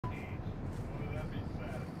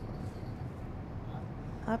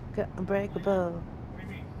I've got unbreakable.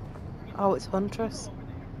 Oh, it's Huntress.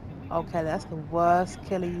 Okay, that's the worst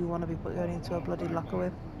killer you want to be going into a bloody locker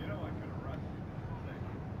with.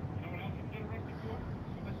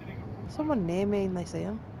 Someone near me and they see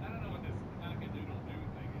him.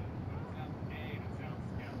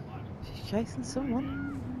 She's chasing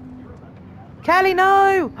someone. Kelly,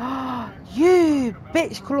 no! You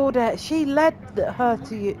bitch, Claudette. She led her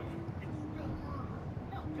to you.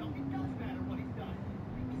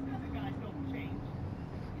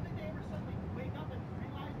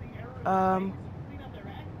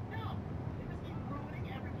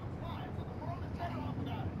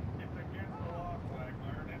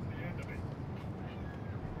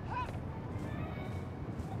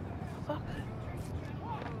 Fuck.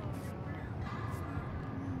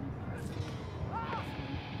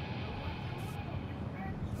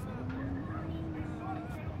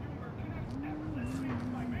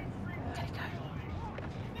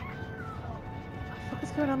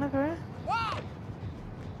 What's going on over here?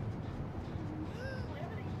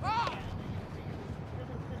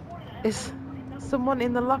 Is someone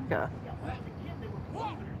in the locker?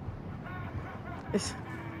 Is...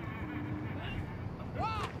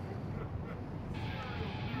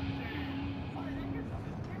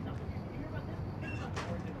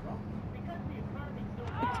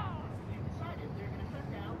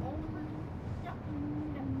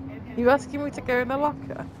 You asking me to go in the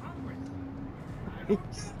locker?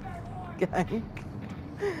 Gang.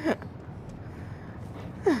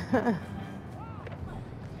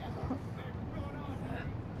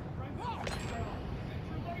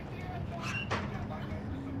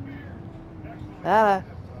 Hello.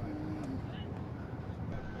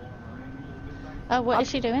 Oh, what is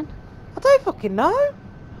she doing? I don't fucking know.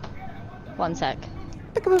 1 sec.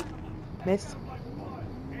 Peekaboo. Miss.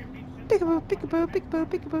 Peekaboo, peekaboo, peekaboo,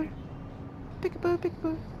 peekaboo. Peekaboo,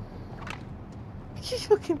 peekaboo. She's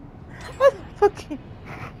fucking... What the fucking...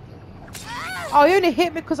 Oh, you only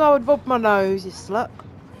hit me because I would rub my nose, you slut.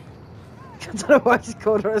 I don't know why she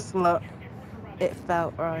called her a slut. It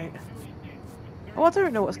felt right. Oh, I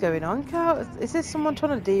don't know what's going on, Cal. Is this someone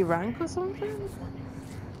trying to D-rank or something?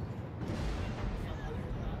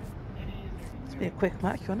 It's be a quick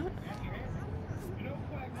match, wouldn't it?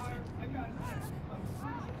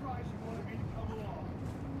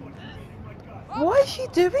 What is she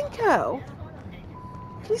doing, Cal?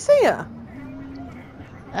 Can you see her?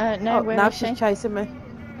 No, oh, where now is she's she? chasing me.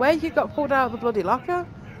 Where you got pulled out of the bloody locker?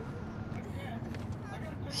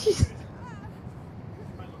 She's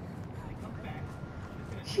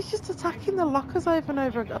just attacking the lockers over and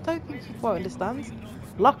over again. I don't think she quite understands.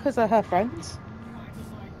 Lockers are her friends.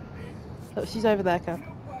 Look, she's over there, Cal.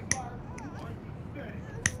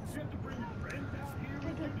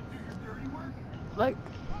 Like,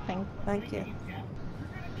 thank you.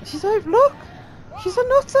 She's over. Look, she's a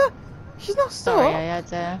nutter. She's not stuck. Sorry, I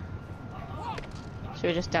had should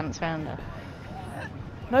we just dance around her?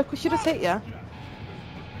 No, because she'd have hit you.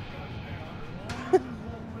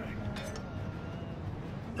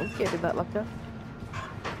 I'm kidding, that locker.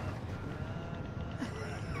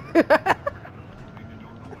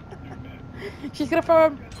 She's gonna throw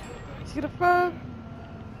him. She's gonna throw him.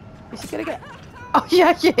 Is she gonna get... Oh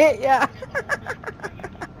yeah, she hit ya.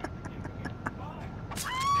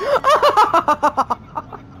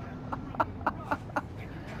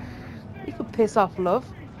 You could piss off, love.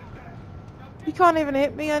 You can't even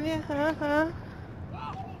hit me, can you? What are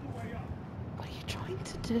you trying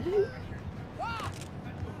to do?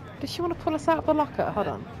 Does she want to pull us out of the locker? Hold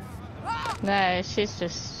on. No, she's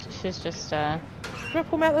just Can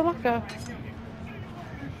pull me out of the locker?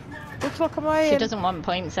 Which locker am I in? She doesn't want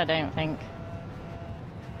points, I don't think.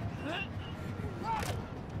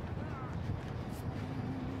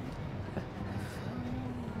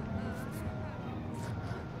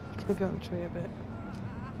 Can we go on the tree a bit?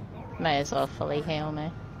 May as well fully heal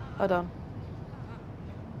me. Hold on.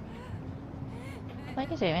 What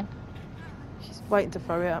are you doing? She's waiting to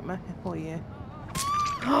throw it at me. Or you.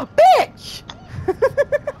 Bitch!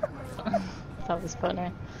 That was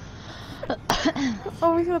funny.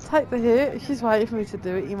 Oh, we're gonna take the hit. She's waiting for me to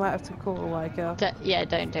do it. You might have to call away, girl. Yeah,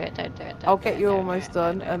 don't do it, don't do it. I'll get you almost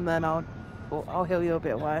done, and then I'll heal you a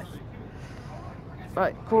bit away.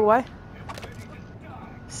 Right, call away.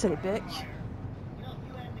 Silly bitch.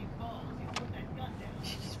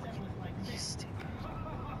 She's stupid.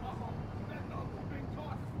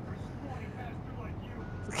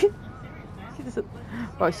 She doesn't...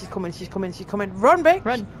 Right, she's coming, she's coming, she's coming. Run, bitch!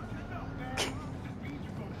 Run!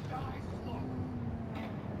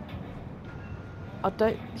 I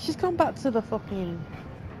don't... She's gone back to the fucking...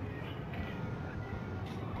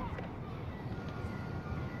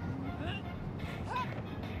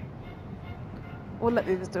 We'll let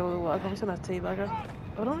the others do all the work. I'm just gonna have a teabagger. I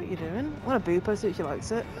don't know what you're doing. I'm gonna boop her, see if she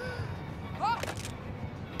likes it.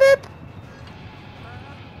 Boop!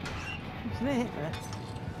 She didn't hit me.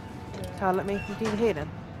 Carl, let me. You need healing?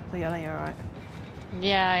 Oh, yeah, I know you're alright.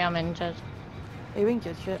 Yeah, I am injured. Are you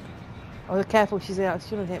injured? Shit. Oh, careful, she's out.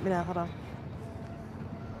 She's gonna hit me now. Hold on.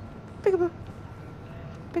 Peekaboo.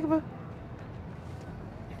 Peekaboo.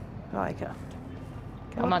 Right, Cal.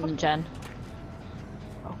 I'm on Jen.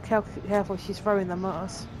 Oh, Cal, careful, she's throwing them at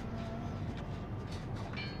us.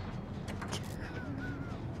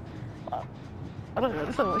 I don't know,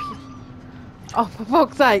 that's not what she's... Oh, for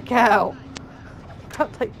fuck's sake, Cal!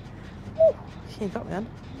 Can't take... Ooh, she ain't got me then.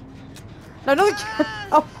 No, no!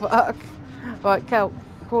 Oh, fuck! Right, Cal,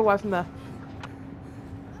 crawl away from there.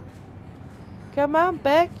 Come on,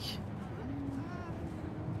 bitch!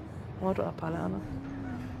 Why do I pilot on her?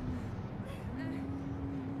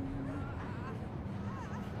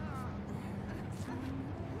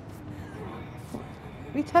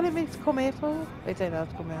 Are you telling me to come here for? They don't know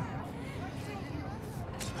to come here.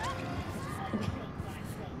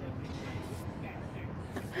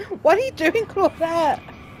 What are you doing, Claudette?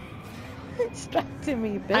 Distracting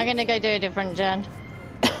me, bitch. I'm gonna go do a different Jen.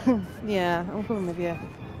 Yeah, I'm coming with you.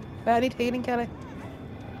 But I need healing, Kelly.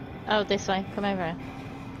 Oh, this way. Come over here.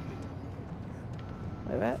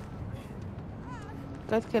 Wait, wait.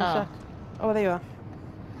 Go to kill Oh. shack. Oh, there you are.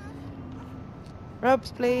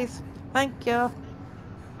 Robs, please. Thank you.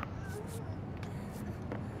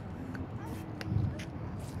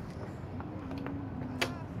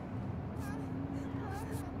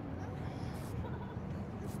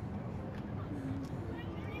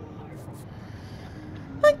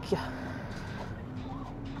 Thank you.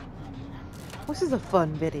 This is a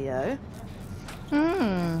fun video.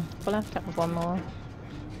 We'll have to have one more.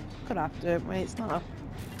 Gonna have to, don't we? It's not a...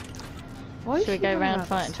 Why is Should we she go running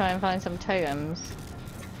around us? try and find some totems?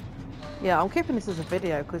 Yeah, I'm keeping this as a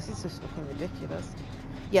video because it's just looking ridiculous.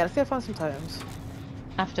 Yeah, let's go find some totems.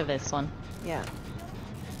 After this one. Yeah.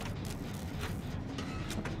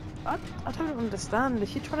 I don't understand. Is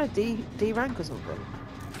she trying to de-rank or something?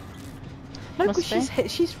 No, Must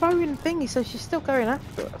because she's throwing thingy, so she's still going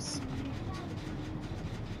after us.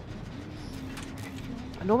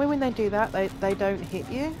 And normally when they do that, they don't hit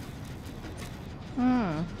you.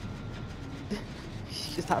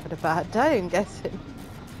 She's just having a bad day, I'm guessing.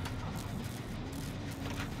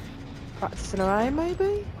 Practicing her aim,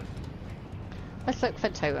 maybe? Let's look for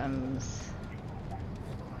totems.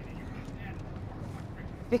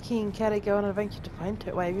 Vicky and Kelly go on an adventure to find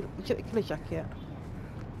it. Wait, you check the killer jacket yet?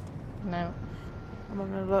 No. I'm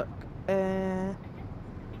gonna look.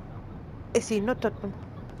 Is he not done them?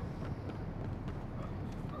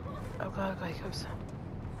 Oh god, okay, goes.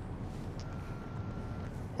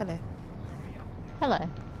 Hello. Hello.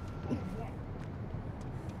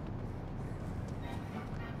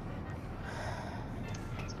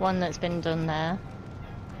 It's one that's been done there.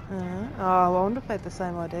 Oh, I wonder if they had the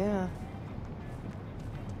same idea.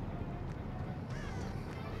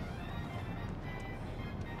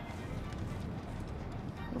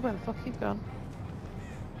 Where the fuck you gone?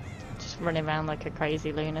 Just running around like a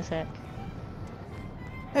crazy lunatic.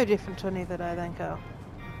 No different to any other day then, Carl.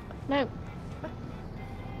 Nope.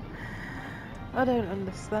 I don't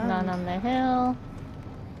understand. None on the hill.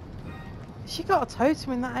 She got a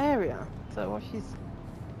totem in that area. So what she's...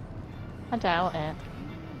 I doubt it.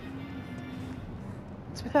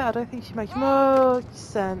 To be fair, I don't think she makes much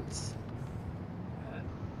sense.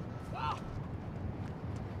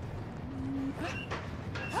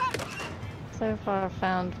 So far I've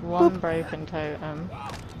found one broken totem.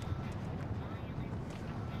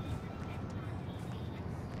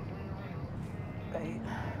 Wait.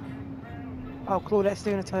 Oh, Claudette's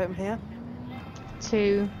doing a totem here.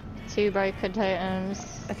 Two broken totems.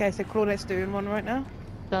 Okay, so Claudette's doing one right now.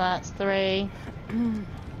 So that's 3.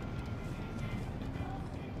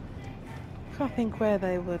 Can't think where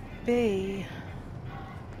they would be.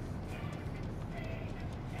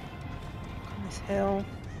 On this hill.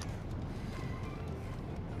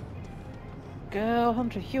 Girl,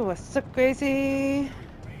 Hunter, you are so crazy.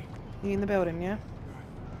 You in the building, yeah?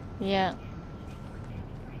 Yeah.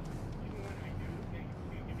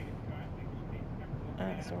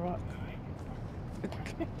 It's a rock.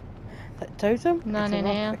 That totem? None It's a in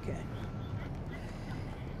rock, here. okay.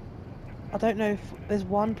 I don't know if there's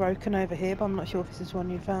one broken over here, but I'm not sure if this is one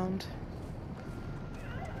you found.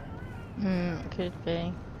 Could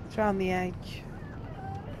be. It's around the edge.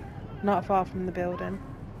 Not far from the building.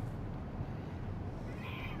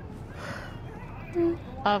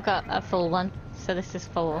 I've got a full one, so this is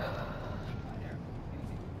 4.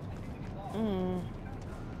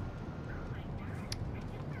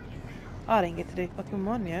 I didn't get to do fucking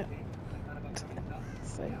one yet.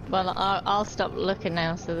 So, Well, I'll stop looking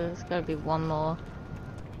now, so there's gotta be one more.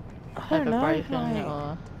 I don't Either know, broken like,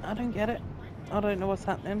 or... I don't get it. I don't know what's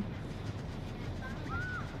happening.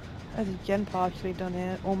 There's a gen partially done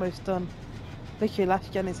here, almost done. Literally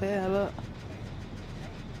last gen is here, look.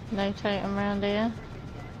 No totem around here?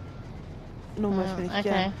 An almost finished Okay.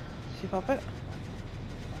 gen. Should you pop it?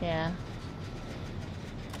 Yeah.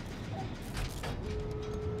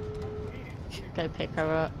 Go pick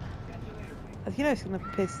her up. You know it's gonna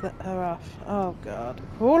piss her off. Oh god.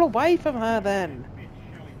 Crawl away from her then.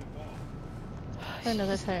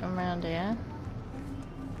 Another totem around here.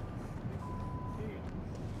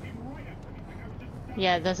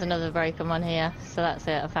 Yeah, there's another broken one here, so that's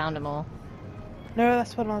it, I found them all. No,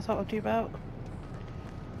 that's what I was talking to you about.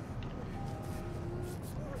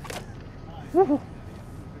 Woohoo!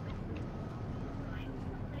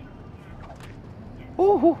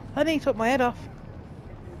 Ooh, I need to took my head off.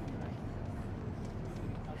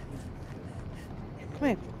 Come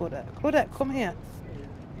here, Claudette. Claudette, come here.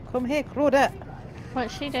 Come here, Claudette.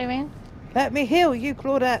 What's she doing? Let me heal you,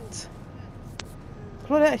 Claudette.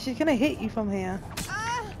 Claudette, she's gonna hit you from here.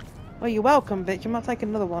 Well, you're welcome, bitch. I'm not taking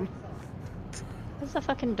another one. Where's the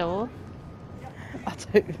fucking door? I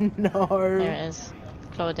don't know. There it is.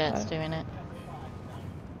 Claudette's doing it.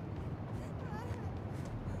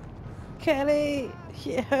 Kelly,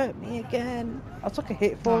 she hurt me again. I took a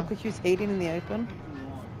hit for her because she was healing in the open.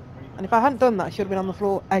 And if I hadn't done that, she would have been on the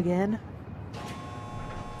floor again.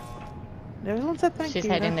 Everyone said thank you. She's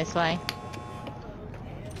heading this way.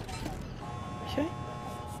 Is she?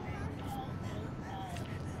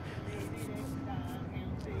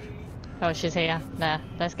 Oh, she's here. There.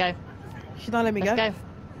 Let's go. She's not letting me Let's go. go.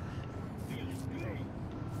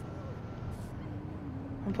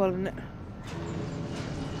 I'm pulling it.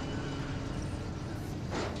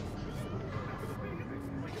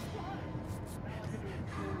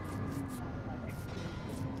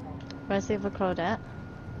 Where's the other Claudette?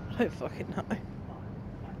 I don't fucking know.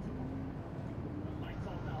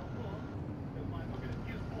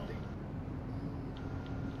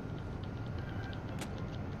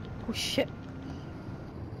 Oh shit.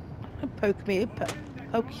 Poke me.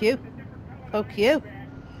 Poke you. Poke you.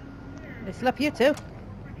 They slap you too.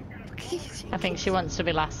 I think she wants to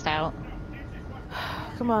be last out.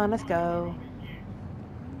 Come on, let's go.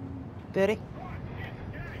 Birdie.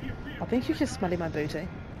 I think she's just smelling my booty.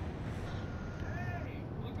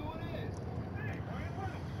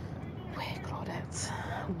 Weird Claudette.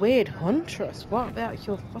 Weird Huntress. What about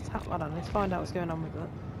your... What's happening? Hold on, let's find out what's going on with her.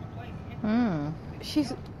 Hmm.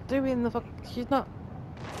 She's doing the fuck... She's not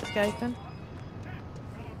escaping.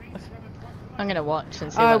 I'm gonna watch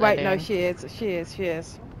and see Oh what they're wait, no, doing. she is. She is. She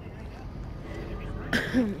is.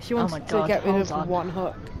 She wants my to God, get rid hold of on. one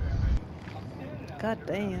hook. God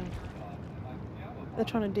damn. They're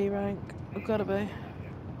trying to D-rank. Gotta be.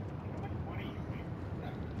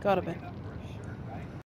 Gotta be.